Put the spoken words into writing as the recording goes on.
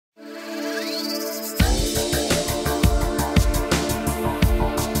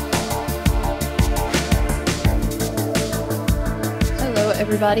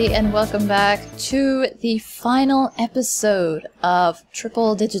everybody, and welcome back to the final episode of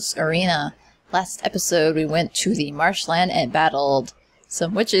Triple Digits Arena. Last episode, we went to the marshland and battled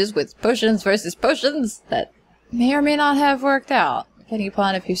some witches with potions versus potions that may or may not have worked out. Depending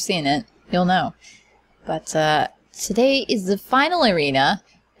upon if you've seen it, you'll know. But today is the final arena,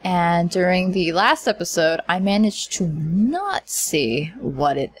 and during the last episode, I managed to not see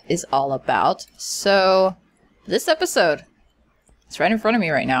what it is all about. So, this episode, it's right in front of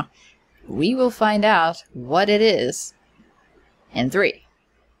me right now. We will find out what it is in 3,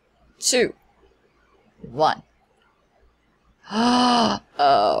 2, 1.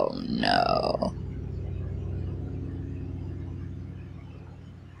 Oh no.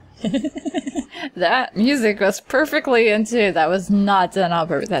 That music was perfectly into. That was not done on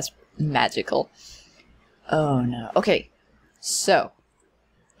purpose. That's magical. Oh no. Okay. So.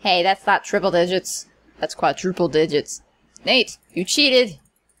 Hey, that's not triple digits. That's quadruple digits. Nate, you cheated!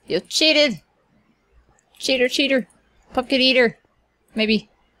 You cheated! Cheater, cheater. Pumpkin eater. Maybe.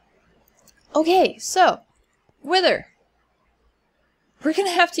 Okay, so. Wither. We're gonna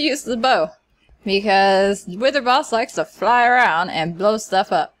have to use the bow. Because Wither Boss likes to fly around and blow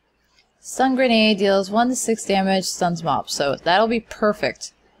stuff up. Stun grenade deals 1 to 6 damage, stuns mobs. So that'll be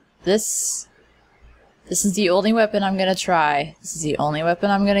perfect. This is the only weapon I'm gonna try. This is the only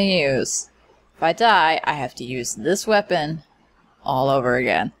weapon I'm gonna use. If I die, I have to use this weapon all over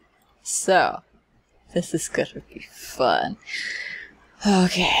again. So, this is gonna be fun.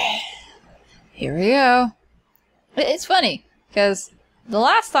 Okay. Here we go. It's funny, because the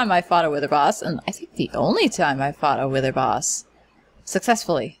last time I fought a Wither Boss, and I think the only time I fought a Wither Boss,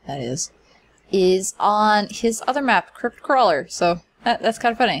 successfully, that is on his other map, Crypt Crawler. So, that's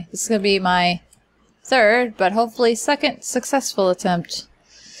kind of funny. This is gonna be my third, but hopefully second successful attempt.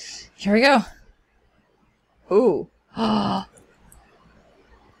 Here we go. Ooh.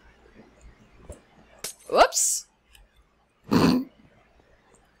 Whoops.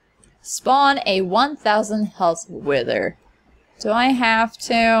 Spawn a 1000 health wither. Do I have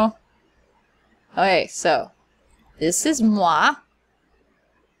to? Okay, so this is moi.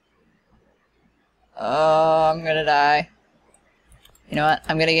 Oh, I'm gonna die. You know what?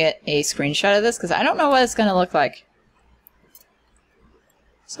 I'm gonna get a screenshot of this because I don't know what it's gonna look like.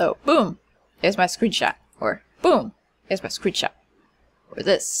 So, boom. Here's my screenshot. Or, boom. Here's my screenshot. Or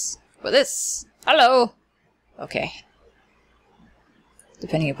this. Or this. Hello. Okay.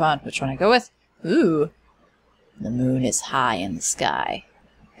 Depending upon which one I go with. Ooh. The moon is high in the sky.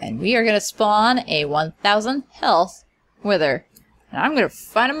 And we are going to spawn a 1000 health wither. And I'm going to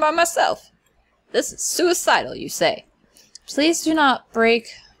find him by myself. This is suicidal, you say. Please do not break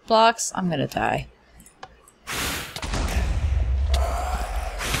blocks. I'm going to die.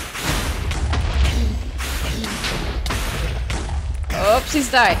 Oopsies,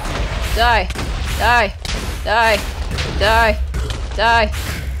 die. Die. Die. Die. Die. Die.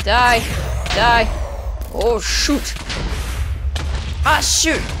 Die. Die. Oh, shoot. Ah,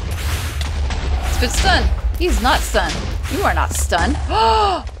 shoot. It's been stunned. He's not stunned. You are not stunned.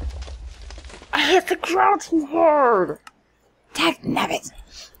 Oh! I hit the ground too hard. Dagnabbit.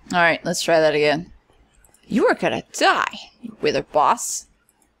 Alright, let's try that again. You are gonna die, you Wither Boss.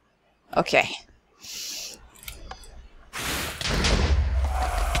 Okay.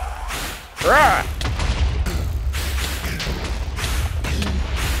 Rawr.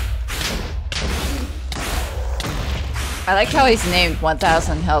 I like how he's named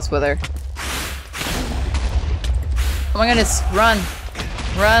 1000 health wither. Oh my goodness, run.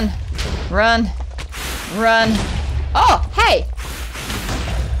 Run. Run. Run. Oh, hey!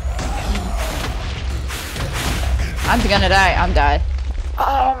 I'm gonna die. I'm dead.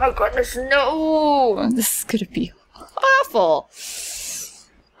 Oh my goodness, no! This is gonna be awful.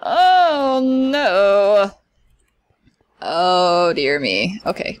 Oh no. Oh dear me.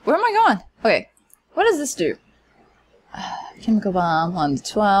 Okay, where am I going? Okay, what does this do? Chemical bomb, 1 to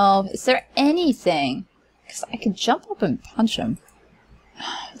 12. Is there anything? Because I could jump up and punch him.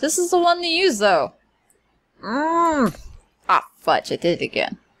 This is the one to use, though. Ah, fudge, I did it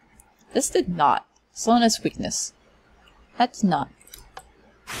again. This did not. Slowness, weakness. That's not.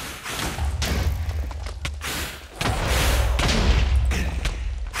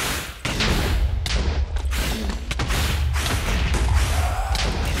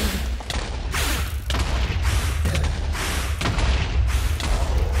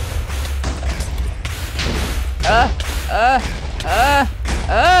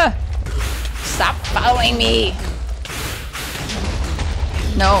 Stop following me!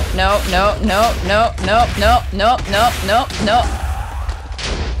 No, no, no, no, no, no, no, no, no, no, no.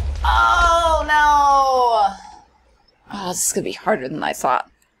 Oh, no! Oh, this is gonna be harder than I thought.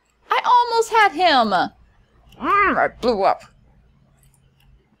 I almost had him! I blew up.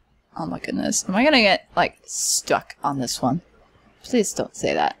 Oh my goodness. Am I gonna get, like, stuck on this one? Please don't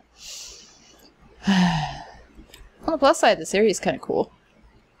say that. On the plus side, the series is kind of cool.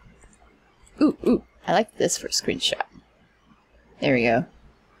 Ooh, ooh. I like this for a screenshot. There we go.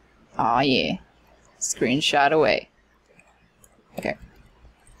 Aw, yeah. Screenshot away. Okay.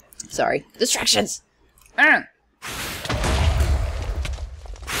 Sorry. Distractions! I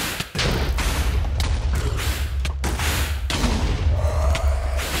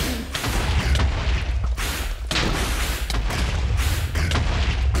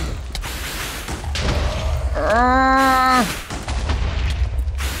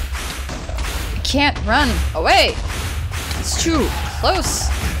can't run away! It's too close!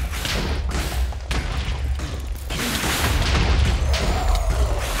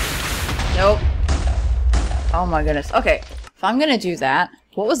 Nope. Oh my goodness. Okay, if I'm gonna do that,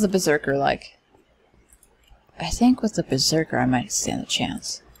 what was the Berserker like? I think with the Berserker I might stand a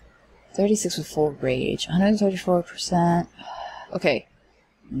chance. 36 with full rage, 134%. Okay.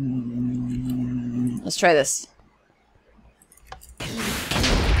 Let's try this.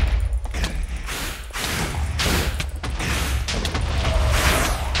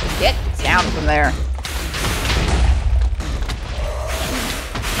 Get down from there.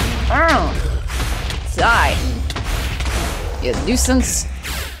 Die. You nuisance.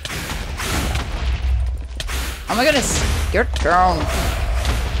 Oh my goodness. Get down.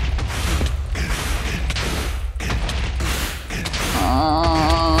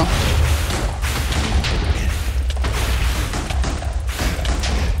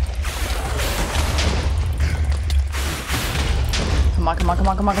 Come on, come on, come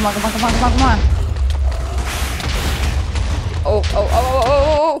on, come on, come on, come on, come on, come on, come on. Oh, oh, oh, oh,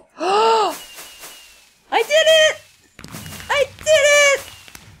 oh, oh. I did it! I did it!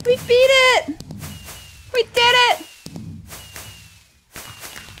 We beat it! We did it!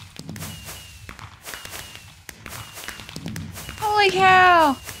 Holy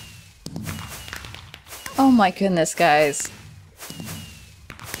cow! Oh my goodness, guys.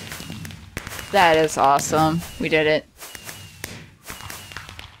 That is awesome. We did it.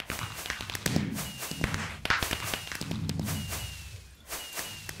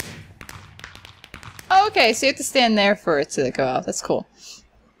 Okay, so you have to stand there for it to go out. That's cool.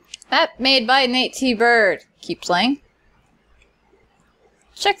 Map made by Nate T. Bird. Keep playing.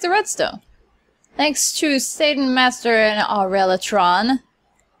 Check the redstone. Thanks to Satan Master and Aurelatron.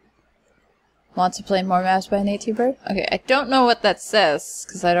 Want to play more maps by Nate T. Bird? Okay, I don't know what that says,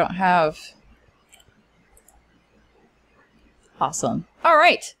 because I don't have... Awesome.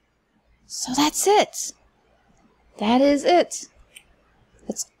 Alright! So that's it! That is it!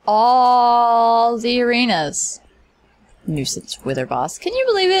 That's all the arenas. Nuisance Wither Boss. Can you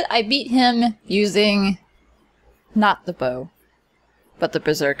believe it? I beat him using... not the bow, but the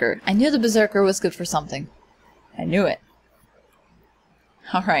Berserker. I knew the Berserker was good for something. I knew it.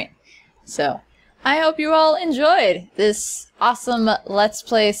 Alright. So, I hope you all enjoyed this awesome Let's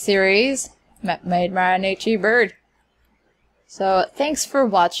Play series made by Nate T. Bird. So, thanks for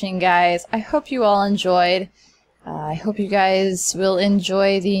watching, guys. I hope you all enjoyed. I hope you guys will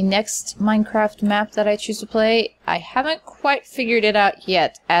enjoy the next Minecraft map that I choose to play. I haven't quite figured it out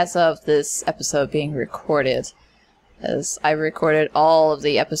yet as of this episode being recorded, as I recorded all of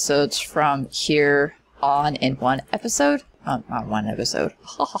the episodes from here on in one episode. Not one episode.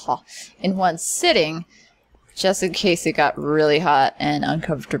 In one sitting, just in case it got really hot and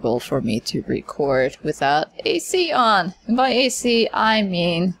uncomfortable for me to record without AC on. And by AC, I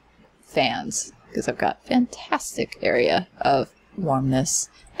mean fans. Because I've got fantastic area of warmness.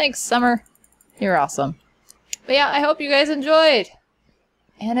 Thanks, Summer. You're awesome. But yeah, I hope you guys enjoyed.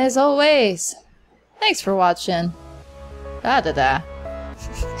 And as always, thanks for watching. I'm sad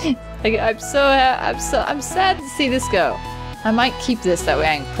to see this go. I might keep this, that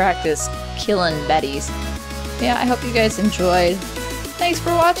way I can practice killing baddies. But yeah, I hope you guys enjoyed. Thanks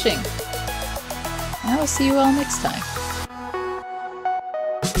for watching. I will see you all next time.